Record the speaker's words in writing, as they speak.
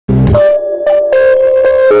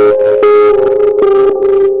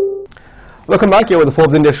Welcome back. Here with the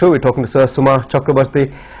Forbes India Show. We're talking to Sir Suma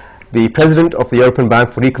Chakrabarti, the President of the European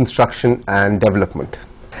Bank for Reconstruction and Development.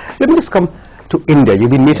 Let me just come to India.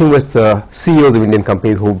 You've been meeting with CEOs of Indian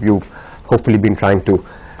companies who you've hopefully been trying to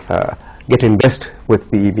get to invest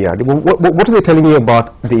with the EBRD. What are they telling you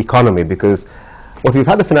about the economy? Because what we've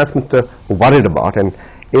had the finance minister worried about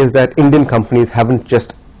is that Indian companies haven't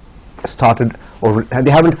just started, or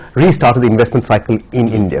they haven't restarted the investment cycle in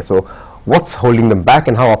India. So what's holding them back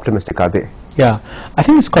and how optimistic are they? Yeah, I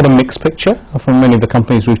think it's quite a mixed picture from many of the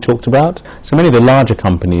companies we've talked about. So many of the larger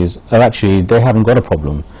companies are actually, they haven't got a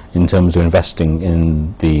problem in terms of investing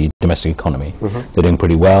in the domestic economy. They're doing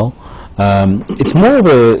pretty well. It's more of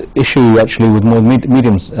an issue actually with more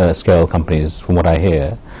medium scale companies, from what I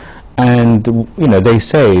hear. And you know, they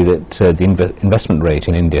say that the investment rate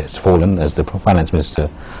in India has fallen, as the finance minister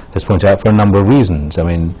has pointed out, for a number of reasons. I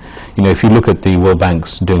mean, you know, if you look at the World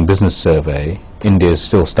Bank's Doing Business survey, India is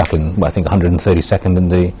still stuck in, I think,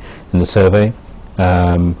 132nd in the survey.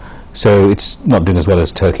 So it's not doing as well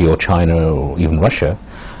as Turkey or China or even Russia.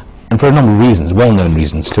 And for a number of reasons, well-known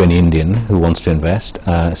reasons to any Indian who wants to invest.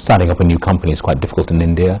 Starting up a new company is quite difficult in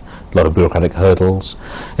India. A lot of bureaucratic hurdles.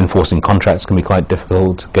 Enforcing contracts can be quite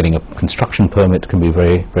difficult. Getting a construction permit can be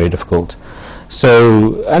very, very difficult.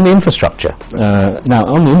 So, and the infrastructure. Now,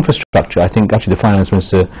 on the infrastructure, I think actually the finance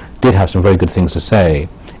minister did have some very good things to say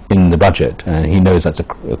in the budget, and he knows that's a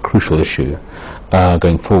crucial issue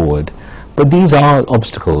going forward. But these are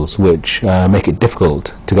obstacles which make it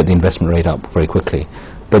difficult to get the investment rate up very quickly.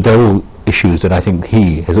 But they're all issues that I think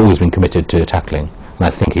he has always been committed to tackling, and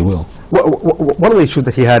I think he will. One of the issues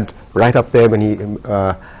that he had right up there when he,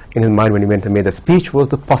 in his mind when he went and made the speech, was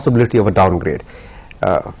the possibility of a downgrade.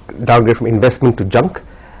 Downgrade from investment to junk.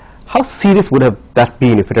 How serious would have that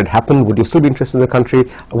been if it had happened? Would you still be interested in the country?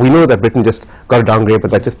 We know that Britain just got a downgrade,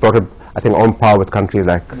 but that just brought it, I think, on par with countries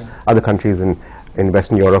like other countries in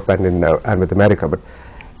Western Europe and with America. But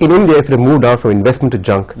in India, if it had moved out from investment to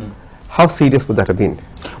junk, how serious would that have been?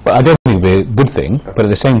 Well, I don't think it would be a good thing, but at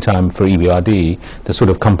the same time, for EBRD, the sort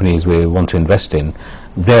of companies we want to invest in,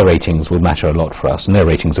 their ratings would matter a lot for us, and their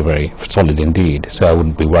ratings are very solid indeed, so I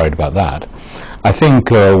wouldn't be worried about that. I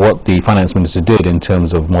think what the finance minister did in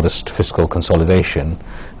terms of modest fiscal consolidation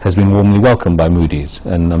has been warmly welcomed by Moody's,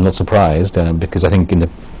 and I'm not surprised, because I think in the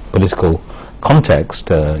political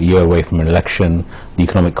context, a year away from an election, the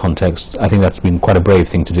economic context, I think that's been quite a brave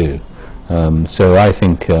thing to do. So I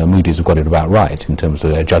think Moody's have got it about right in terms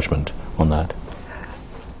of their judgment on that.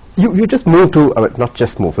 You just moved to, not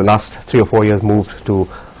just moved, the last 3 or 4 years moved to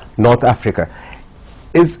North Africa.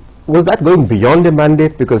 Was that going beyond your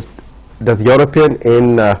mandate? Because does the European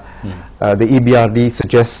in the EBRD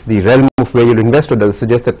suggest the realm of where you'll invest, or does it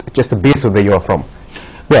suggest that just the base of where you are from?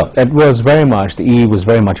 Well, it was very much, the E was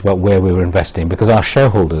very much about where we were investing, because our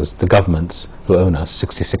shareholders, the governments who own us,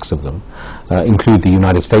 66 of them, include the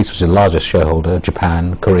United States, which is the largest shareholder,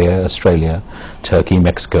 Japan, Korea, Australia, Turkey,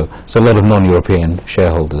 Mexico, so a lot of non-European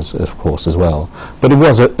shareholders, of course, as well. But it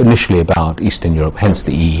was initially about Eastern Europe, hence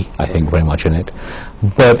the E, I think, very much in it.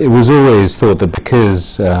 But it was always thought that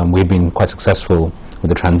because we've been quite successful with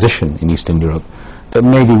the transition in Eastern Europe, that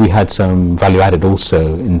maybe we had some value added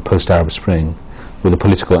also in post-Arab Spring, with a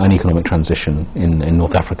political and economic transition in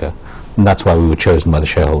North Africa. And that's why we were chosen by the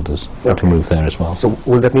shareholders to move there as well. So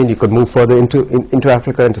will that mean you could move further into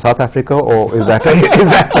Africa, into South Africa, or is that,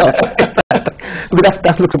 because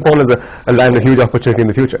that's looked upon as a land of huge opportunity in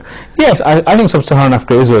the future? Yes, I think Sub-Saharan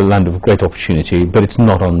Africa is a land of great opportunity, but it's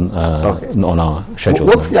not on our schedule.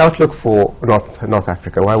 What's the outlook for North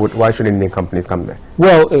Africa? Why should Indian companies come there?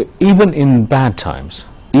 Well, even in bad times,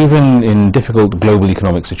 even in difficult global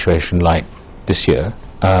economic situation like this year,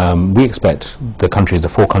 we expect the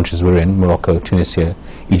 4 countries we're in, Morocco, Tunisia,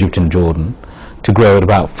 Egypt and Jordan, to grow at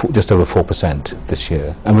about just over 4% this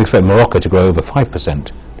year. And we expect Morocco to grow over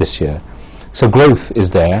 5% this year. So growth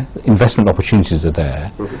is there, investment opportunities are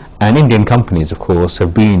there, and Indian companies, of course,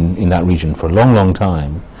 have been in that region for a long, long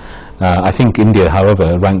time. I think India,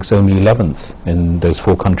 however, ranks only 11th in those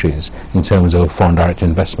 4 countries in terms of foreign direct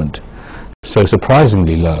investment. So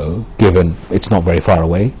surprisingly low, given it's not very far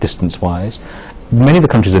away, distance-wise. Many of the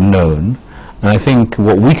countries are known, and I think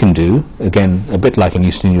what we can do, again, a bit like in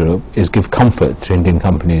Eastern Europe, is give comfort to Indian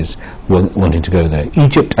companies wanting to go there.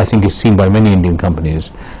 Egypt, I think, is seen by many Indian companies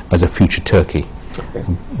as a future Turkey,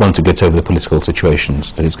 once it gets over the political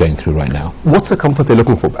situations that it's going through right now. What's the comfort they're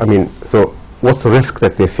looking for? I mean, so what's the risk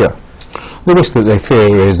that they fear? The risk that they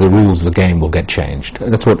fear is the rules of the game will get changed.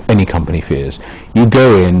 That's what any company fears. You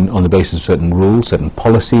go in on the basis of certain rules, certain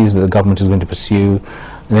policies that the government is going to pursue,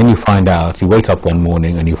 and then you find out, you wake up one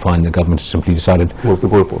morning and you find the government has simply decided move the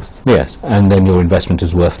goalposts. Yes, and then your investment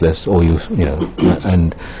is worthless, or you know,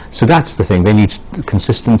 and so that's the thing. They need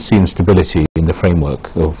consistency and stability in the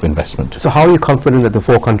framework of investment. So how are you confident that the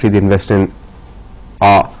 4 countries they invest in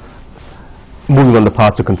are moving on the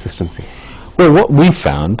path to consistency? Well, what we've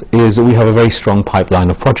found is that we have a very strong pipeline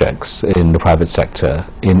of projects in the private sector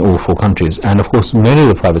in all 4 countries, and of course many of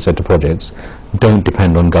the private sector projects don't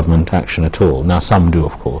depend on government action at all. Now some do,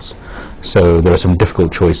 of course. So there are some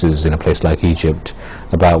difficult choices in a place like Egypt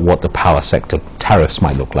about what the power sector tariffs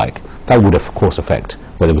might look like. That would of course affect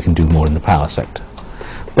whether we can do more in the power sector.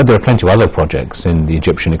 But there are plenty of other projects in the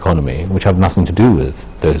Egyptian economy which have nothing to do with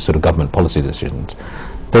those sort of government policy decisions.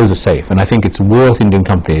 Those are safe, and I think it's worth Indian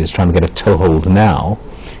companies trying to get a toehold now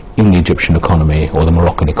in the Egyptian economy or the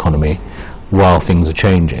Moroccan economy while things are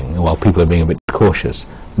changing, while people are being a bit cautious,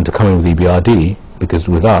 and to come in with EBRD, because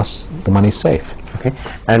with us the money's safe. Okay,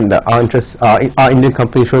 and are Indian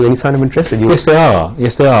companies showing any sign of interest? Yes, they are.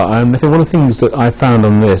 Yes, they are. And I think one of the things that I found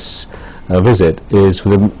on this visit is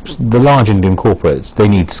for the large Indian corporates, they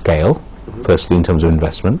need scale, firstly in terms of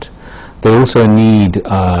investment. They also need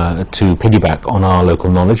to piggyback on our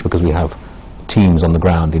local knowledge, because we have teams on the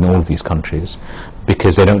ground in all of these countries,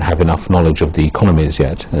 because they don't have enough knowledge of the economies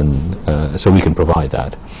yet, and so we can provide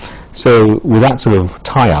that. So with that sort of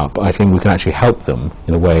tie-up, I think we can actually help them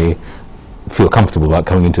in a way feel comfortable about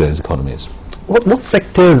coming into those economies. What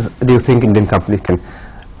sectors do you think Indian companies can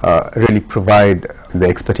really provide the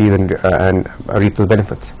expertise and reap those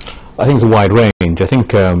benefits? I think it's a wide range. I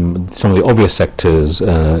think some of the obvious sectors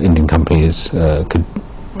Indian companies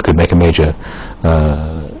could make a major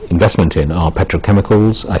investment in are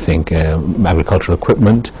petrochemicals. I think agricultural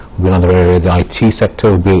equipment would be another area. The IT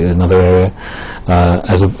sector would be another area.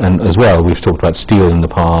 And as well, we've talked about steel in the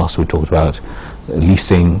past. We've talked about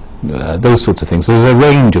leasing, those sorts of things. So there's a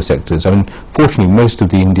range of sectors. I mean, fortunately, most of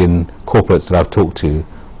the Indian corporates that I've talked to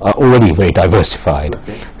are already very diversified,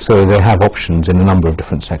 so they have options in a number of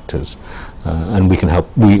different sectors, and we can help.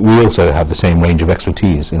 We also have the same range of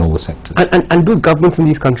expertise in all the sectors. And do governments in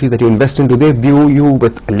these countries that you invest in, do they view you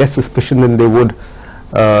with less suspicion than they would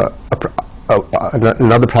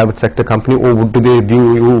another private sector company, or do they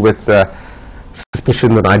view you with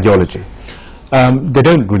suspicion and ideology? They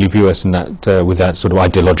don't really view us in that with that sort of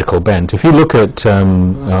ideological bent. If you look at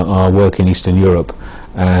our work in Eastern Europe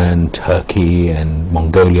and Turkey and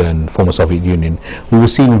Mongolia and former Soviet Union, we were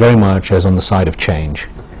seen very much as on the side of change.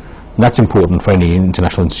 And that's important for any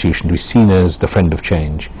international institution, to be seen as the friend of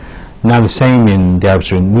change. Now the same in the Arab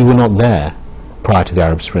Spring. We were not there prior to the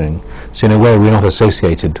Arab Spring, so in a way we're not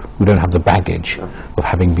associated, we don't have the baggage of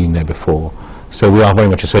having been there before. So we are very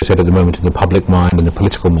much associated at the moment in the public mind and the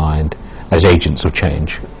political mind as agents of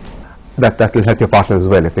change. That will help your partners as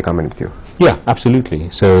well if they come in with you? Yeah, absolutely.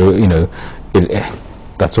 So, you know,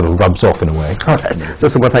 that sort of rubs off in a way. All right. So,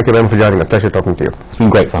 Suma, thank you very much for joining us. Pleasure talking to you. It's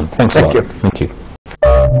been great fun. Thanks a lot. Thank you.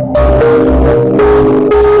 Thank you.